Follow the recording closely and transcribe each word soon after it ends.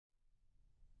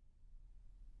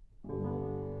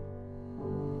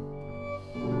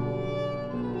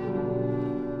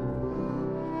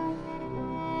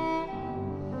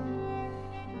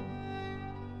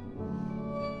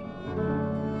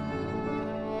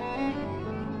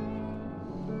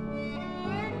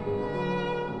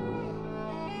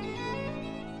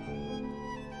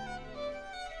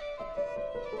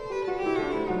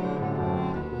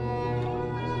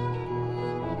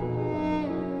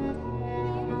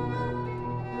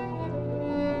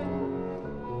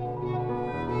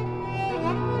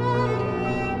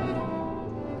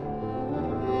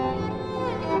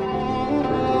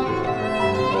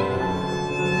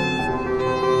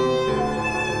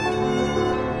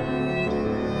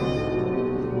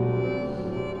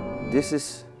This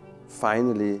is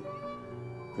finally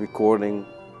recording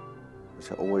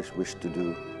which I always wished to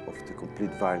do of the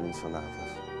complete violin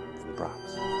sonatas from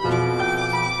Brahms.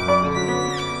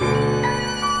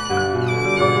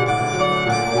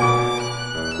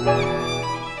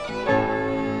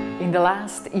 In the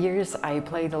last years I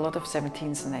played a lot of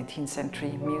 17th and 19th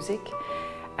century music,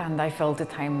 and I felt the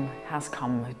time has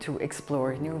come to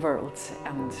explore new worlds,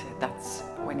 and that's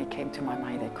when it came to my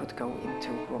mind I could go into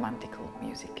romantical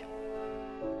music.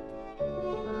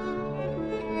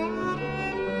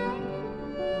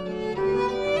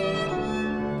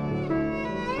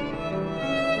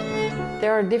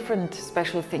 There are different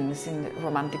special things in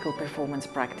romantical performance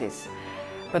practice,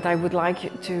 but I would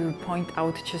like to point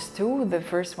out just two. The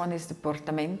first one is the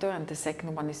portamento and the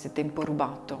second one is the tempo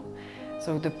rubato.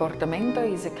 So the portamento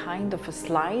is a kind of a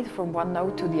slide from one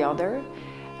note to the other.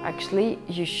 Actually,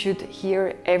 you should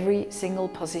hear every single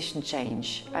position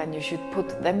change, and you should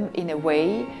put them in a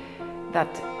way that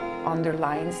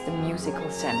underlines the musical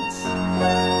sense.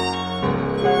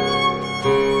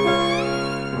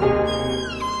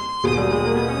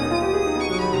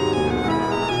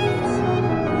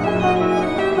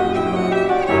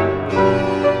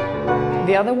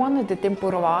 The other one, the tempo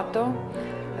rubato,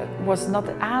 was not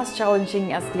as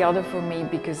challenging as the other for me,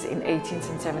 because in 18th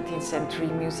and 17th century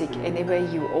music anyway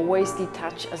you always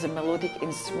detach as a melodic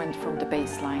instrument from the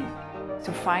bass line.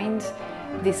 To find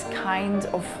this kind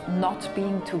of not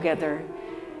being together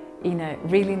in a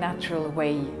really natural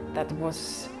way, that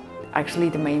was actually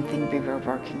the main thing we were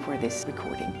working for this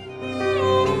recording.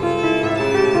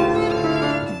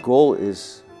 The goal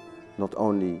is not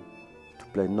only to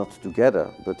play not together,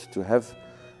 but to have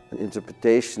an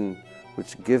interpretation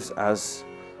which gives us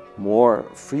more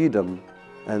freedom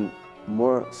and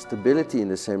more stability in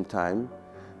the same time,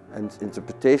 and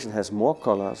interpretation has more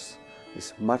colors,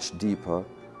 is much deeper,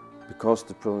 because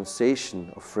the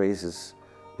pronunciation of phrases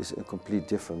is a complete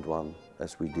different one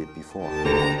as we did before.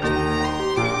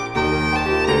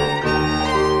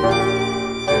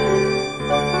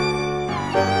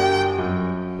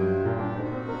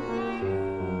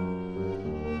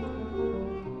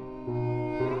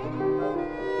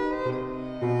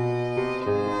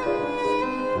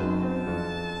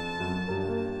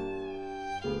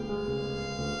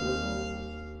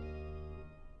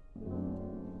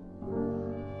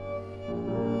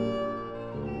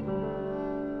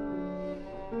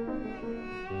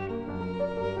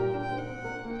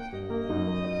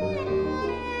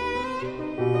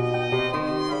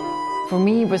 For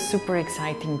me, it was super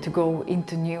exciting to go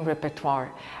into new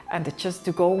repertoire and just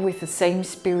to go with the same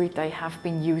spirit I have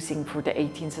been using for the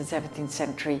 18th and 17th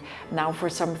century, now for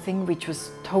something which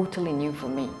was totally new for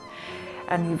me.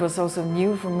 And it was also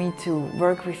new for me to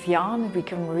work with Jan. We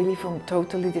come really from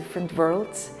totally different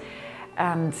worlds,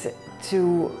 and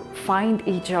to find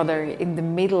each other in the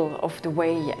middle of the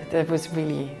way, that was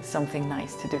really something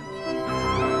nice to do.